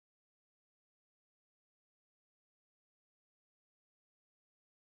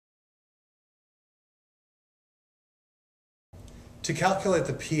To calculate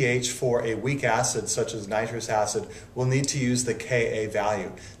the pH for a weak acid such as nitrous acid, we'll need to use the Ka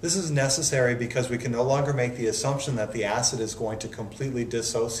value. This is necessary because we can no longer make the assumption that the acid is going to completely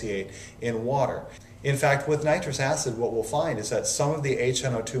dissociate in water. In fact, with nitrous acid, what we'll find is that some of the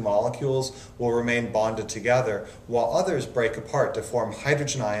HNO2 molecules will remain bonded together, while others break apart to form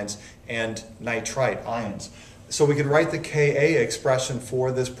hydrogen ions and nitrite ions. So we can write the Ka expression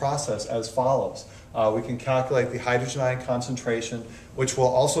for this process as follows. We can calculate the hydrogen ion concentration, which will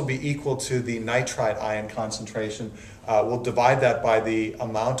also be equal to the nitrite ion concentration. We'll divide that by the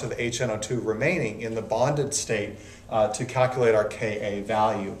amount of HNO2 remaining in the bonded state to calculate our Ka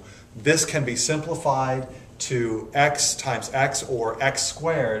value. This can be simplified to x times x, or x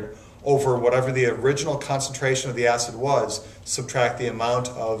squared, over whatever the original concentration of the acid was, subtract the amount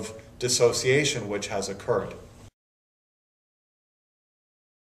of dissociation which has occurred.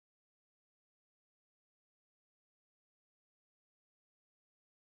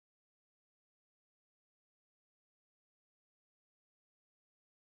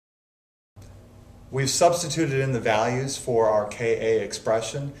 We've substituted in the values for our Ka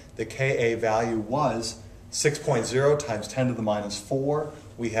expression. The Ka value was 6.0 times 10 to the minus 4.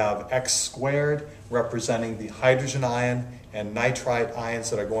 We have x squared representing the hydrogen ion and nitrite ions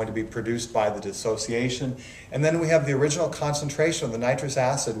that are going to be produced by the dissociation. And then we have the original concentration of the nitrous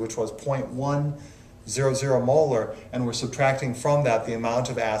acid, which was 0.100 molar, and we're subtracting from that the amount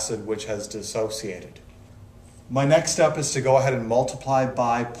of acid which has dissociated. My next step is to go ahead and multiply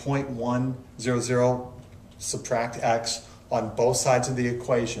by 0.100, subtract x on both sides of the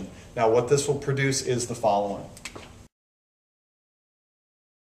equation. Now what this will produce is the following.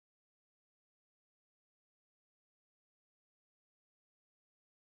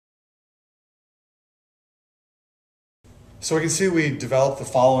 So we can see we developed the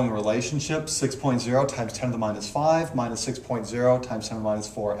following relationship: 6.0 times 10 to the minus 5 minus 6.0 times 10 to the minus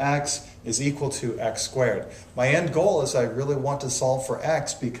 4x is equal to x squared. My end goal is I really want to solve for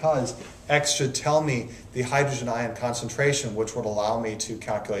x because x should tell me the hydrogen ion concentration, which would allow me to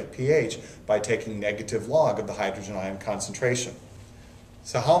calculate pH by taking negative log of the hydrogen ion concentration.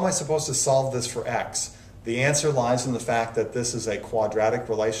 So how am I supposed to solve this for x? The answer lies in the fact that this is a quadratic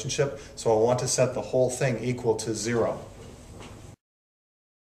relationship, so I want to set the whole thing equal to 0.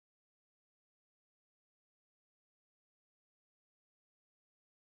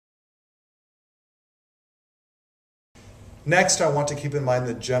 Next, I want to keep in mind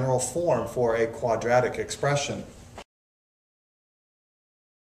the general form for a quadratic expression.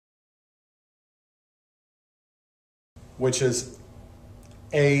 Which is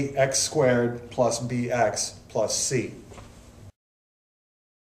ax squared plus bx plus c.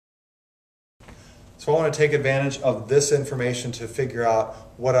 So I want to take advantage of this information to figure out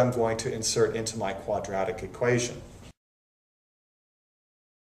what I'm going to insert into my quadratic equation.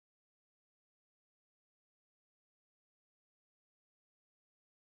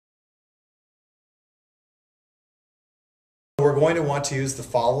 We're going to want to use the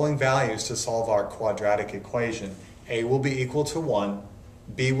following values to solve our quadratic equation. A will be equal to 1,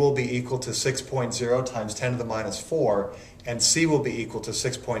 B will be equal to 6.0 times 10 to the minus 4, and C will be equal to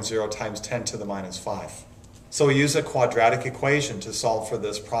 6.0 times 10 to the minus 5. So we use a quadratic equation to solve for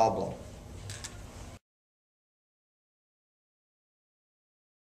this problem.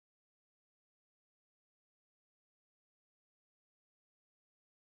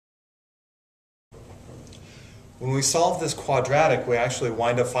 When we solve this quadratic, we actually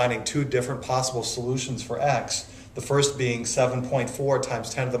wind up finding two different possible solutions for x. The first being 7.4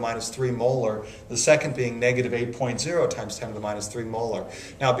 times 10 to the minus 3 molar. The second being negative 8.0 times 10 to the minus 3 molar.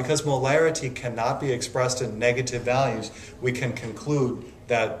 Now, because molarity cannot be expressed in negative values, we can conclude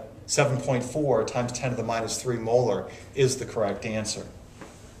that 7.4 times 10 to the minus 3 molar is the correct answer.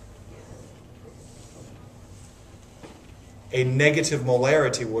 A negative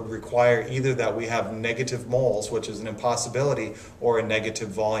molarity would require either that we have negative moles, which is an impossibility, or a negative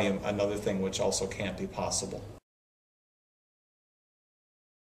volume, another thing which also can't be possible.